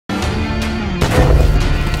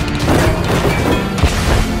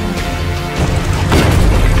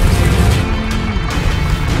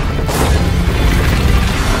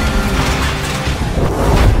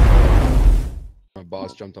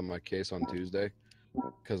jumped on my case on Tuesday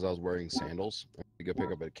because I was wearing sandals. I go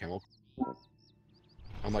pick up a chemical.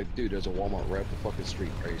 I'm like, dude, there's a Walmart right up the fucking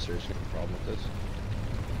street. Are you seriously having a problem with this?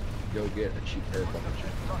 Go get a cheap pair of fucking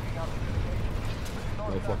shoes.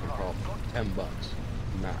 No fucking problem. $10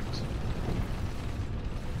 max.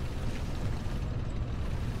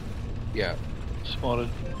 Yeah. Spotted.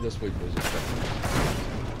 This week was expensive.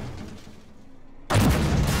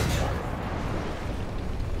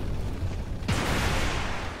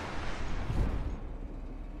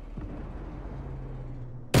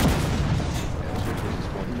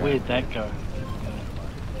 Where'd that go?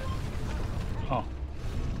 Oh.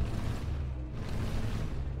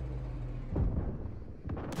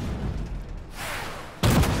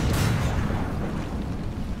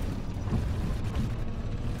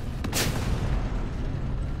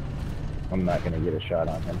 I'm not gonna get a shot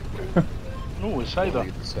on him. Oh, a saber.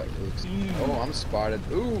 Oh, I'm spotted.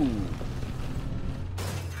 Ooh.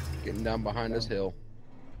 Getting down behind this hill.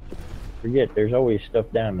 Forget, there's always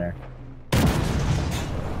stuff down there.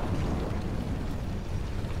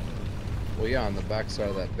 Well, yeah, on the back side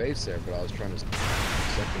of that base there, but I was trying to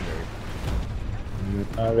secondary.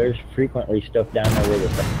 There's frequently stuff down there where the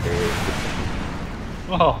secondary is.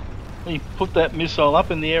 Oh, he put that missile up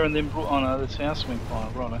in the air and then brought. Oh no, that's our swing fire,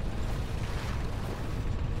 right?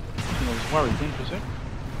 I was worried then for a sec.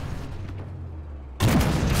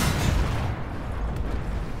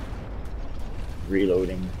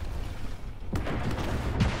 Reloading.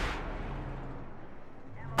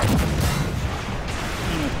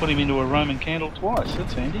 Put him into a Roman candle twice,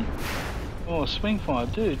 that's handy. Oh, swing fire,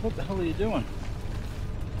 dude, what the hell are you doing?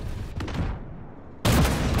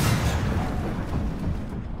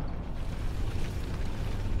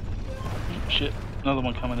 Shit, another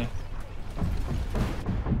one coming in.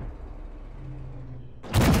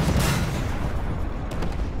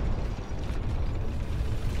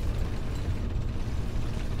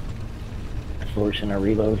 Forcing a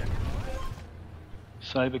reload.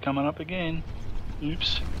 Saber coming up again.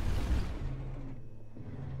 Oops.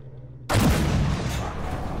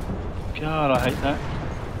 God, I hate that.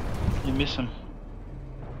 You miss him.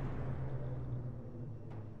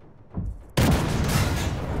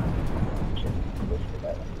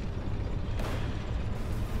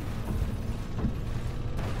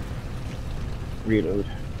 Reload.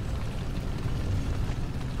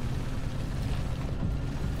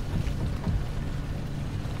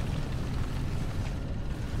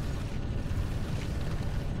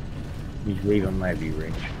 He's leaving my view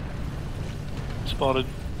range. Spotted.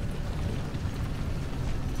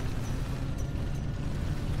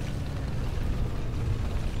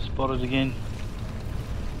 Spotted again.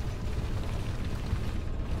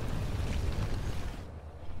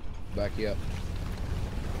 Back you up.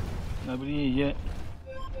 Nobody here yet.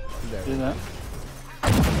 There. Do that.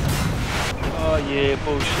 Oh yeah,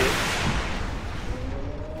 bullshit.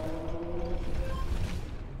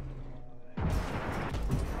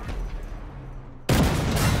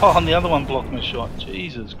 Oh, and the other one blocked my shot.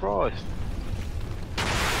 Jesus Christ.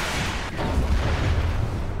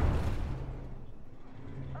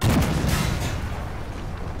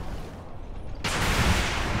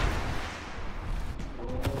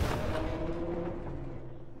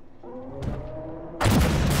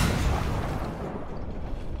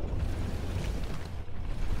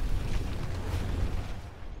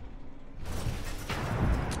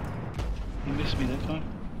 You missed me that time.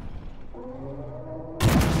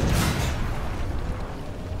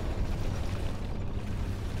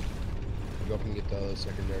 Go up and get the other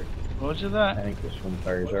secondary. Roger that. I think this one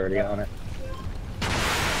fire's already on it.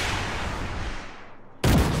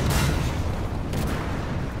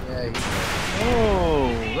 Yeah, Oh,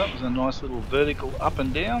 that was a nice little vertical up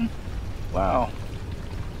and down. Wow.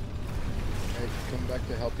 hey, come back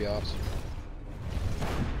to help you, officer.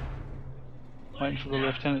 Waiting for the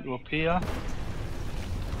lieutenant to appear.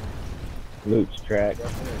 Loot's track.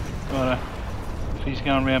 Righto. If he's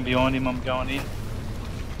going around behind him, I'm going in.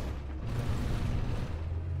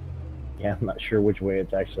 Yeah, I'm not sure which way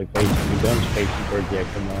it's actually facing. The gun's facing towards the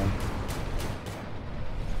exit line.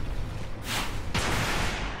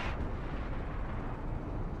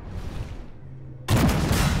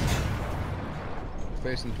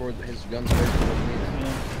 Facing toward his gun's facing toward me now.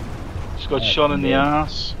 Yeah. Just got shot in the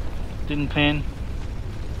arse. Didn't pan.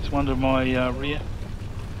 It's one to my rear.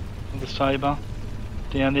 With the saber.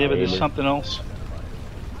 Down there, but there's something else.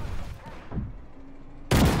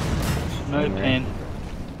 No pan.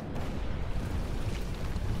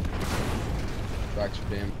 Tracks for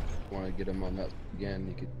damn. Want to get him on that again?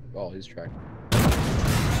 You could. Oh, he's tracked.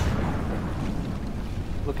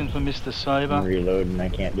 Looking for Mr. I'm Saber. reloading. I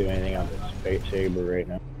can't do anything on this saber right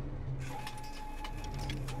now.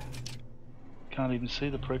 Can't even see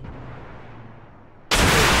the prick.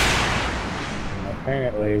 And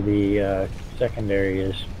apparently the secondary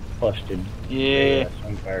is busted. Yeah, The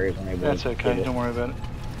swingfire isn't able that's to okay. get it. Don't worry about it.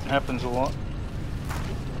 It happens a lot.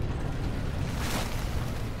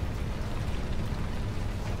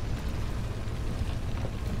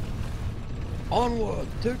 Onward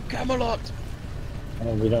to Camelot!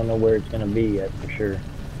 And we don't know where it's going to be yet for sure.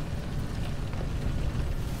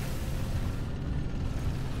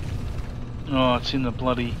 Oh, it's in the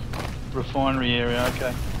bloody refinery area.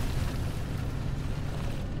 Okay.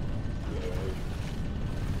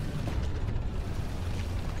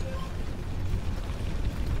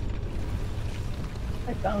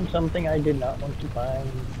 I found something I did not want to find.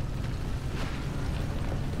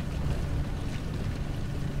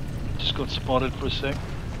 Just got spotted for a sec.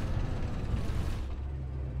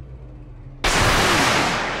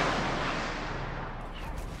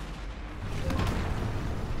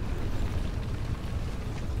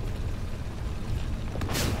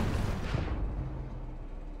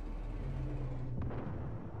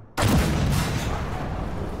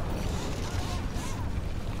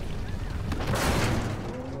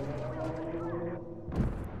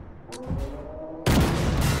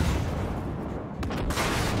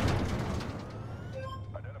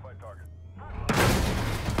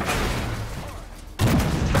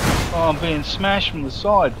 Oh, I'm being smashed from the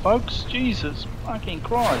side, folks. Jesus fucking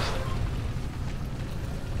Christ.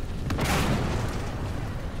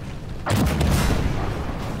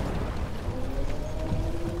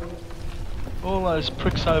 All those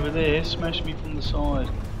pricks over there smashed me from the side.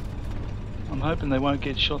 I'm hoping they won't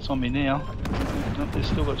get shots on me now. Nope, they've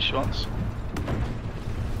still got shots.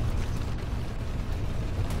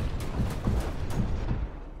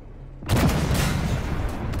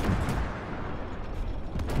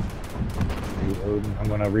 Reloading. I'm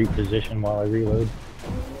going to reposition while I reload.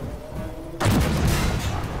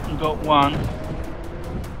 I've got one.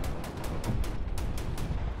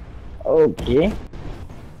 Okay.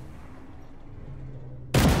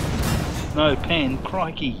 No pen,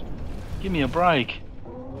 crikey. Give me a break.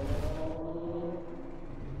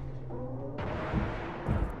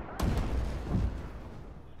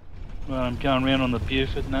 Well, I'm going around on the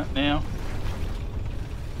Buford and that now.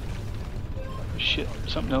 Shit,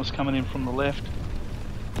 something else coming in from the left.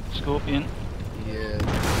 Scorpion. Yeah.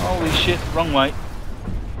 Holy shit, wrong way.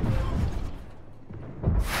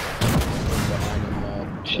 Behind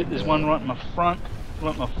him, Shit, there's one right in my front,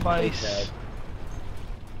 right in my face.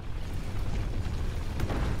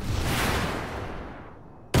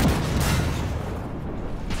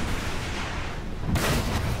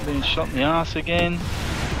 Being shot in the arse again.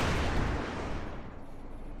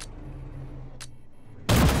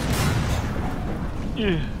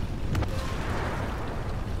 Yeah.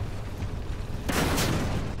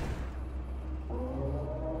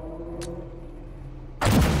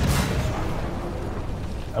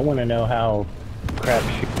 I want to know how crap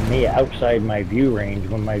shooting me outside my view range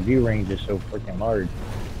when my view range is so freaking large.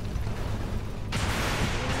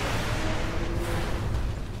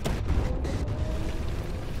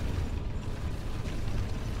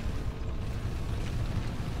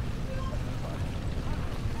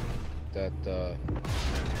 That he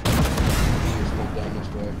is still down this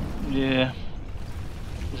way. Yeah.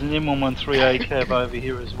 There's an M113A cab over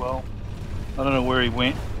here as well. I don't know where he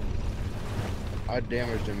went. I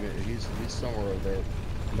damaged him. He's somewhere over there.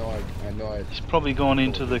 I know I. He's probably gone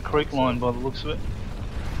into the creek line by the looks of it.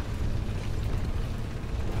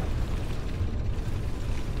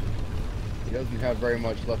 He doesn't have very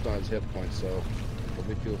much left on his hit points, so don't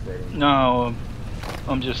be too afraid of him. No,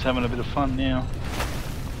 I'm just having a bit of fun now.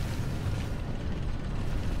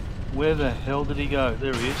 Where the hell did he go?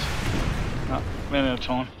 There he is. No, ran out of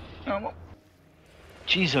time. Oh, well.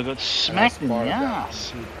 Jeez, I got smacked in the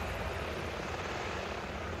ass.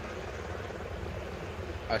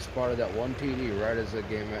 I spotted that one TD right as the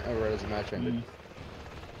game, right as the match ended.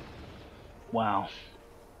 Wow.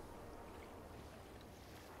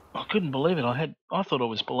 I couldn't believe it. I thought I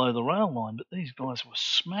was below the rail line, but these guys were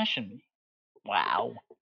smashing me. Wow.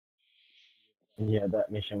 Yeah, that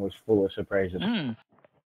mission was full of surprises.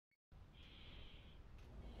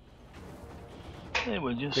 They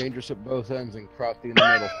were just Dangerous at both ends and crafty in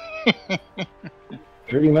the middle.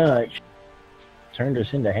 Pretty much. Turned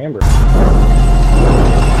us into hamburgers.